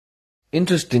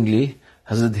Interestingly,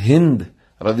 Hazrat Hind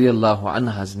radiallahu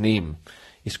anha's name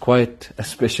is quite a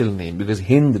special name because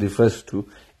Hind refers to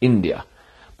India.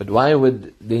 But why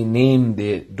would they name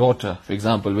their daughter, for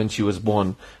example, when she was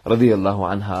born,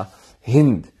 radiallahu anha,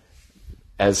 Hind,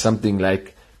 as something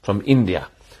like from India?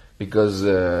 Because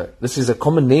this is a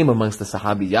common name amongst the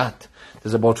Sahabiyat.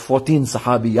 There's about 14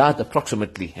 Sahabiyat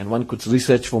approximately, and one could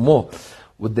research for more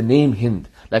with the name Hind.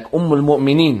 Like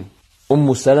al-Mu'mineen,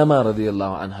 Salama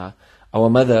radiallahu anha, our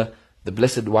mother, the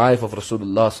blessed wife of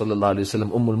Rasulullah sallallahu alayhi wa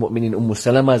sallam, al-Mu'mineen,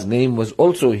 Salama's name was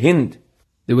also Hind.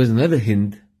 There was another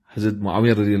Hind, Hazrat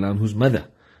Muawiyah radiallahu anhu's mother,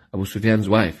 Abu Sufyan's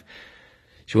wife.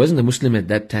 She wasn't a Muslim at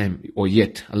that time, or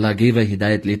yet. Allah gave her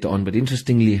hidayat later on, but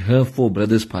interestingly, her 4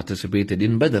 brothers participated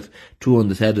in Badr. 2 on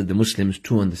the side of the Muslims,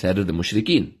 2 on the side of the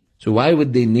Mushrikeen. So why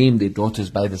would they name their daughters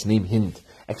by this name Hind?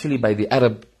 Actually, by the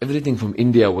Arab, everything from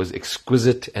India was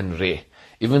exquisite and rare.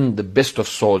 Even the best of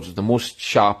swords, the most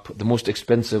sharp, the most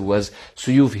expensive was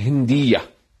Suyuf Hindiya,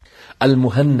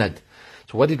 Al-Muhannad.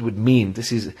 So what it would mean,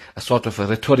 this is a sort of a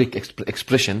rhetoric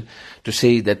expression to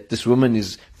say that this woman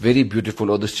is very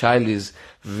beautiful or this child is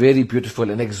very beautiful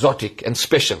and exotic and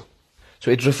special.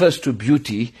 So it refers to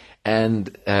beauty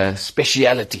and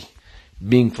speciality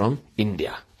being from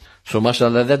India. So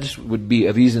mashallah, that would be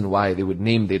a reason why they would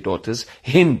name their daughters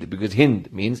Hind, because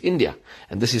Hind means India.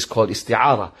 And this is called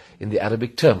isti'ara in the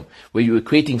Arabic term, where you're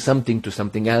equating something to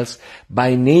something else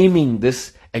by naming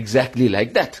this exactly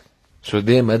like that. So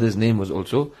their mother's name was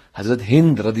also Hazrat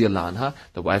Hind radiallahu anha,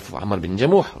 the wife of Amr bin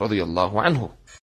Jamuh radiallahu anhu.